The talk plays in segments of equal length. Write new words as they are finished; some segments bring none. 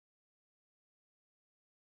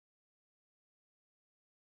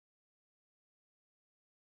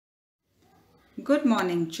Good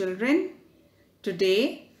morning, children.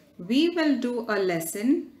 Today we will do a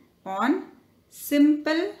lesson on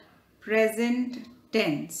simple present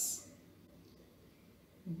tense.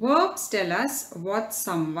 Verbs tell us what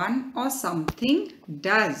someone or something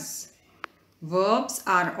does. Verbs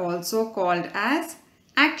are also called as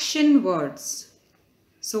action words.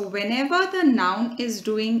 So whenever the noun is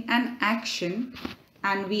doing an action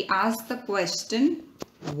and we ask the question,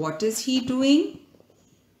 what is he doing?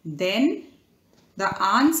 Then the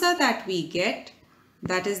answer that we get,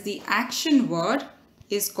 that is the action word,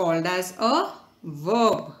 is called as a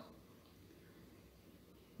verb.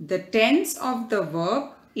 The tense of the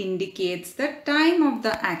verb indicates the time of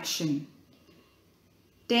the action.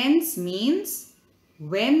 Tense means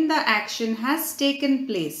when the action has taken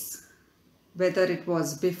place, whether it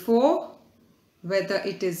was before, whether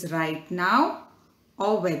it is right now,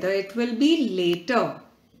 or whether it will be later.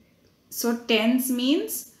 So tense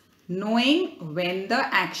means knowing when the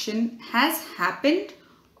action has happened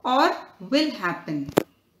or will happen.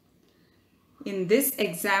 In this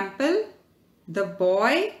example, the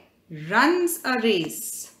boy runs a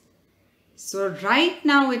race. So right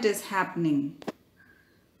now it is happening.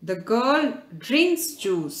 The girl drinks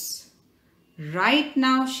juice. Right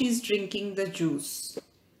now she is drinking the juice.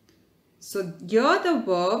 So here the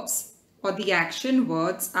verbs or the action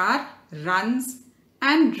words are runs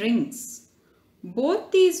and drinks. Both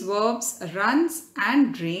these verbs, runs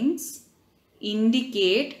and drinks,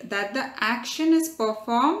 indicate that the action is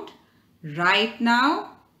performed right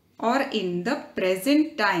now or in the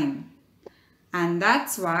present time. And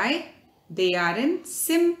that's why they are in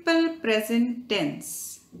simple present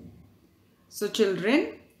tense. So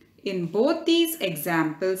children, in both these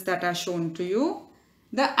examples that are shown to you,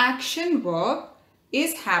 the action verb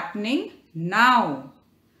is happening now.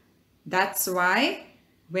 That's why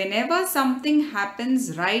whenever something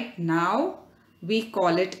happens right now, we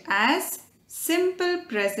call it as simple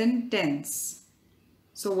present tense.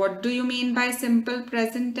 So what do you mean by simple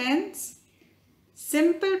present tense?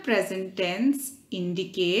 Simple present tense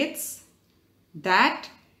indicates that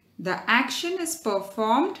the action is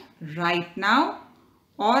performed right now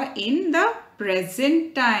or in the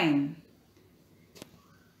present time.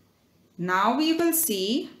 Now we will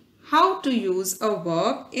see how to use a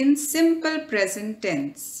verb in simple present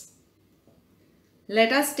tense.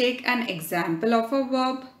 Let us take an example of a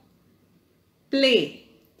verb, play.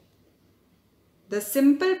 The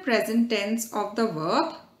simple present tense of the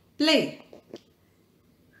verb play.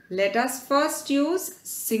 Let us first use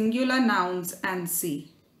singular nouns and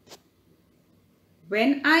see.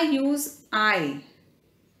 When I use I,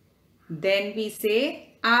 then we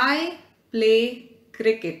say I play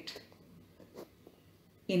cricket.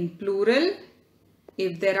 In plural,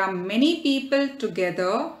 if there are many people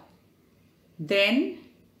together, then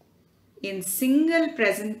in single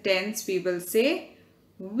present tense we will say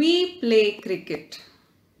we play cricket,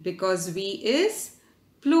 because we is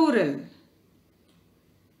plural.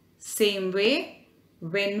 Same way,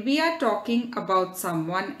 when we are talking about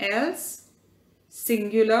someone else,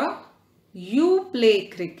 singular, you play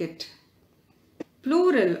cricket.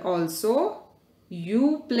 Plural also,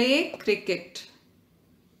 you play cricket.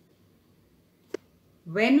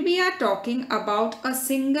 When we are talking about a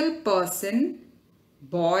single person,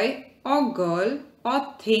 boy or girl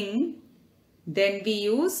or thing, then we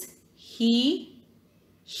use he,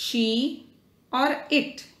 she or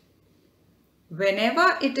it.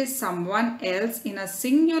 Whenever it is someone else in a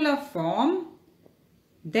singular form,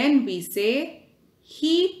 then we say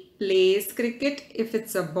he plays cricket if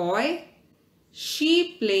it's a boy,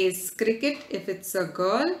 she plays cricket if it's a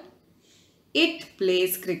girl, it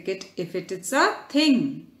plays cricket if it is a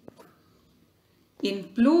thing. In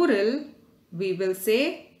plural, we will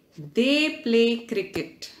say they play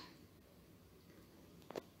cricket.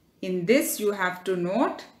 In this you have to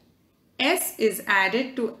note, S is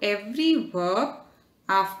added to every verb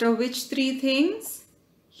after which three things?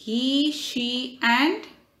 He, she and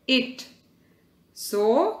it.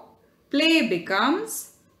 So, play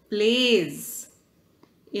becomes plays.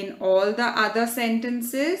 In all the other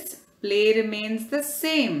sentences, play remains the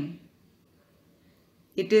same.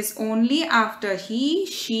 It is only after he,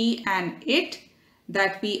 she and it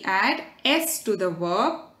that we add S to the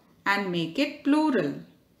verb and make it plural.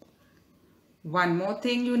 One more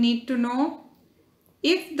thing you need to know.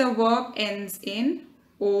 If the verb ends in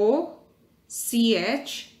O,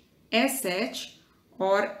 CH, SH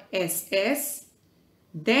or SS,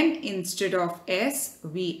 then instead of S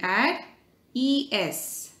we add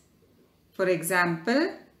ES. For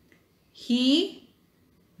example, he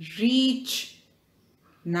reach.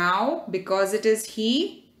 Now because it is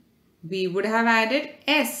he, we would have added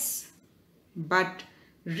S. but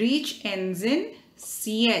reach ends in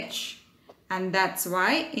ch, and that's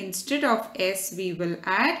why instead of s we will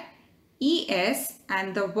add es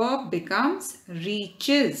and the verb becomes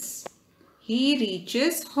reaches. He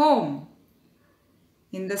reaches home.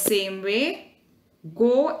 In the same way,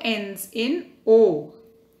 go ends in o.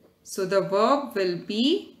 So the verb will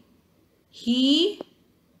be he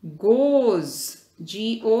goes,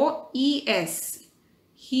 G-O-E-S.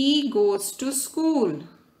 He goes to school.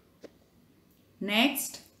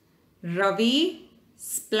 Next, Ravi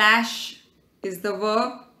splash is the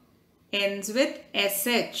verb, ends with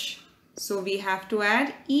sh. So we have to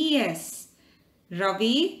add es.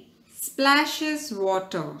 Ravi splashes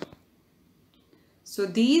water. So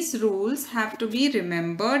these rules have to be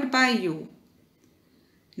remembered by you.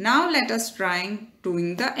 Now let us try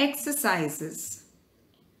doing the exercises.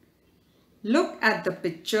 Look at the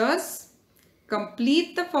pictures.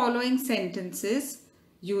 Complete the following sentences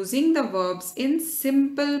using the verbs in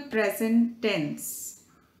simple present tense.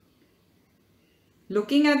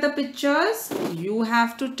 Looking at the pictures, you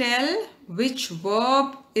have to tell which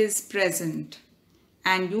verb is present,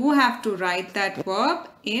 and you have to write that verb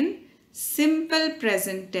in simple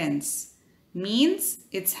present tense. Means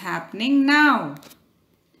it's happening now.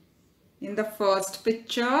 In the first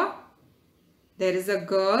picture, there is a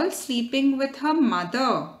girl sleeping with her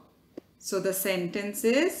mother. So the sentence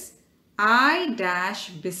is, I dash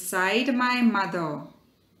beside my mother.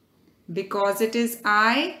 Because it is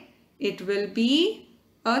I, it will be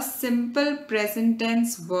a simple present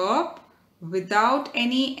tense verb without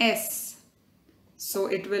any s. So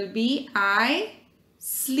it will be I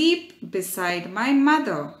sleep beside my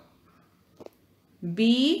mother.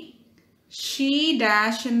 B, she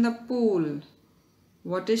dash in the pool.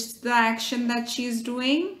 What is the action that she is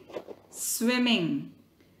doing? Swimming.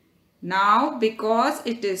 Now, because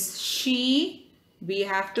it is she, we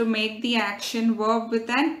have to make the action verb with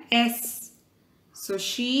an S. So,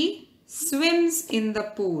 she swims in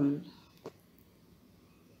the pool.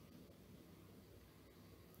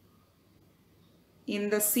 In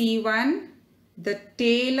the C1, the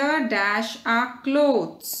tailor dash our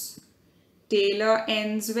clothes. Tailor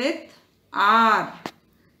ends with R.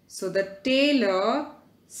 So, the tailor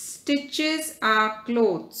stitches our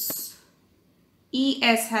clothes.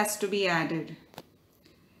 ES has to be added.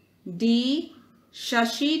 D,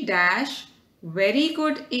 Shashi dash very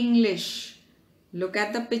good English. Look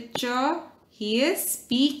at the picture. He is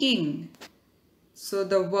speaking. So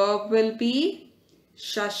the verb will be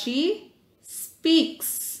Shashi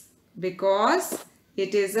speaks because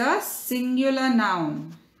it is a singular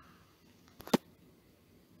noun.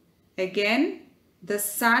 Again, the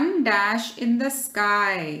sun dash in the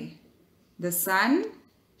sky. The sun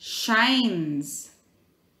shines.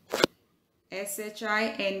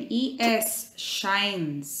 S-H-I-N-E-S,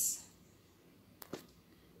 shines.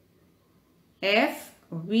 F,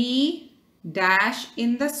 we dash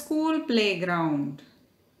in the school playground.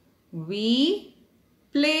 We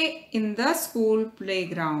play in the school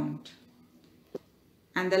playground.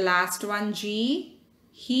 And the last one, G,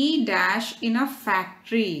 he dash in a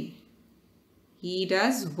factory. He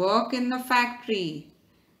does work in the factory.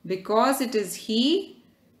 Because it is he,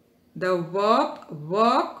 the verb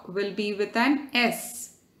work will be with an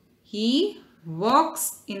S. He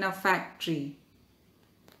works in a factory.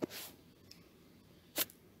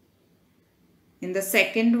 In the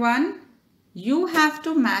second one, you have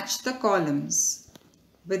to match the columns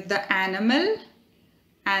with the animal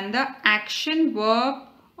and the action verb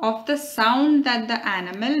of the sound that the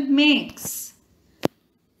animal makes.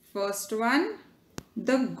 First one,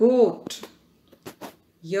 the goat.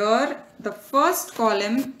 Here, the first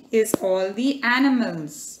column is all the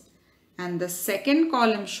animals, and the second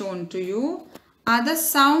column shown to you are the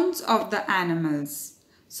sounds of the animals.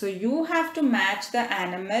 So you have to match the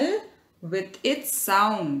animal with its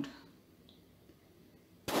sound.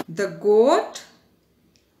 The goat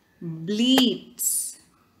bleats.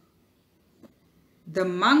 The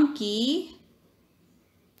monkey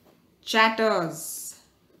chatters.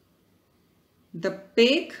 The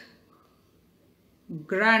pig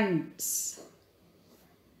grunts.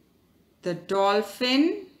 The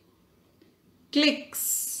dolphin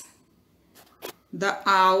clicks. The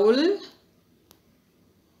owl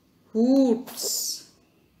hoots.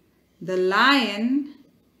 The lion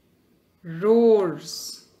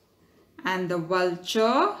roars. And the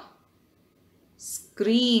vulture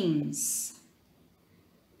screams.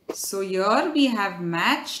 So here we have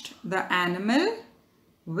matched the animal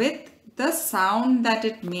with the sound that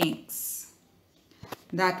it makes.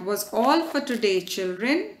 That was all for today,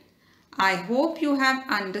 children. I hope you have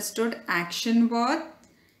understood action word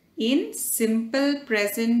in simple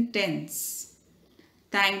present tense.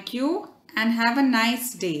 Thank you and have a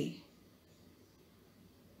nice day.